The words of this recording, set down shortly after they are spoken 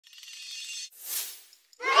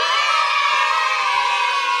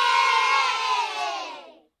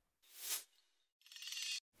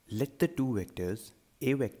Let the two vectors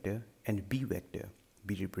A vector and B vector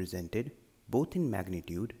be represented both in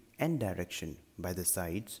magnitude and direction by the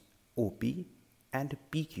sides OP and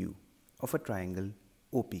PQ of a triangle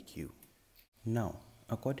OPQ. Now,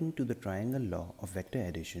 according to the triangle law of vector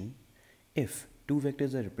addition, if two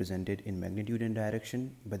vectors are represented in magnitude and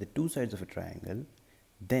direction by the two sides of a triangle,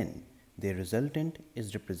 then their resultant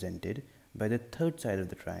is represented by the third side of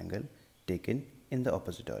the triangle taken in the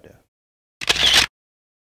opposite order.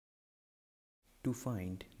 To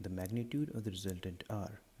find the magnitude of the resultant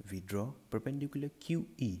R, we draw perpendicular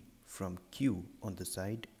QE from Q on the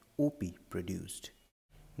side OP produced.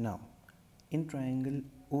 Now, in triangle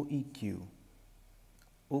OEQ,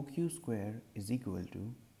 OQ square is equal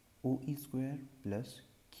to OE square plus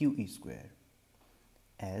QE square,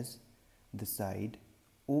 as the side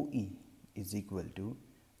OE is equal to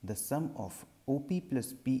the sum of OP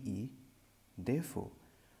plus PE. Therefore,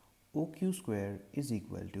 OQ square is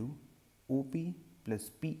equal to OP plus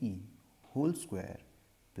PE whole square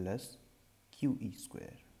plus QE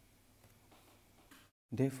square.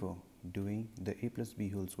 Therefore, doing the A plus B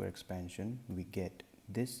whole square expansion, we get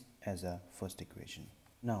this as our first equation.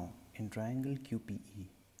 Now, in triangle QPE,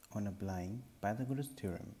 on applying Pythagoras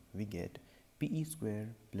theorem, we get PE square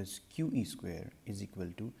plus QE square is equal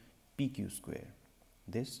to PQ square.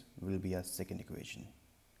 This will be our second equation.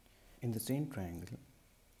 In the same triangle,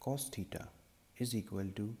 cos theta is equal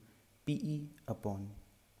to PE upon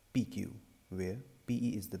PQ, where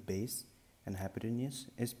PE is the base and hypotenuse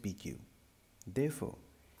is PQ. Therefore,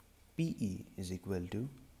 PE is equal to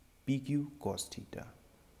PQ cos theta.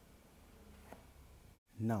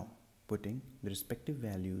 Now, putting the respective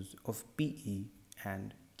values of PE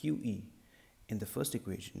and QE in the first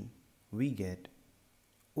equation, we get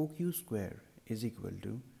OQ square is equal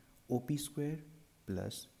to OP square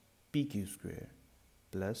plus PQ square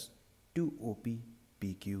plus 2OP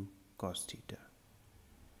PQ cos theta,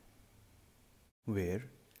 where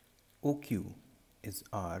OQ is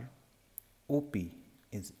R, OP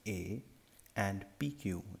is A, and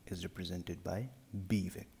PQ is represented by B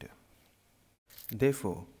vector.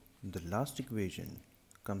 Therefore, the last equation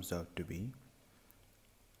comes out to be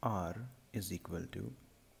R is equal to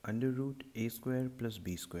under root A square plus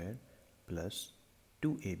B square plus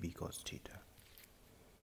 2AB cos theta.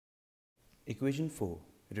 Equation 4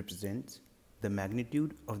 represents the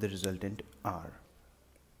magnitude of the resultant R.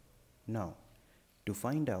 Now, to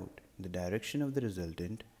find out the direction of the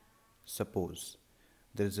resultant, suppose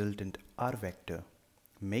the resultant R vector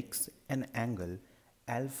makes an angle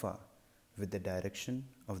alpha with the direction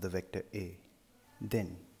of the vector A.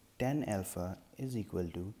 Then tan alpha is equal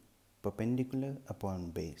to perpendicular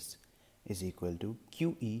upon base is equal to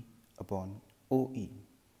QE upon OE.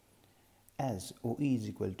 As OE is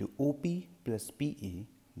equal to OP plus PE,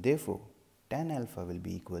 therefore tan alpha will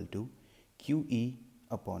be equal to QE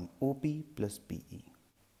upon OP plus PE.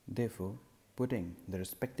 Therefore, putting the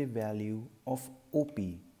respective value of OP,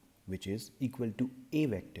 which is equal to A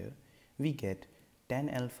vector, we get tan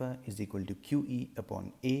alpha is equal to QE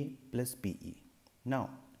upon A plus PE. Now,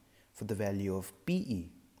 for the value of PE,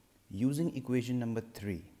 using equation number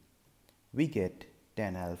 3, we get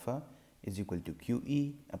tan alpha is equal to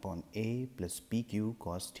QE upon A plus PQ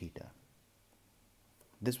cos theta.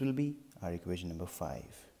 This will be our equation number 5.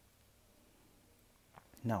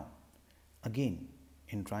 Now, again,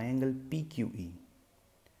 in triangle PQE,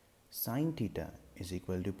 sin theta is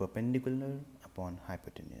equal to perpendicular upon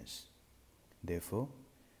hypotenuse. Therefore,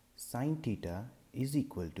 sin theta is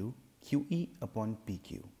equal to QE upon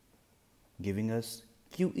PQ, giving us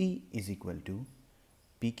QE is equal to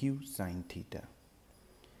PQ sin theta.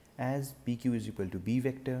 As PQ is equal to B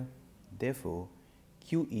vector, therefore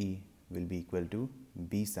QE will be equal to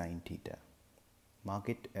B sin theta. Mark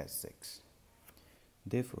it as 6.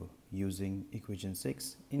 Therefore, using equation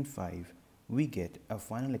 6 in 5, we get a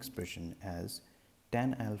final expression as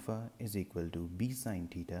tan alpha is equal to B sin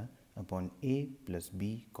theta upon A plus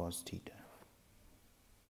B cos theta.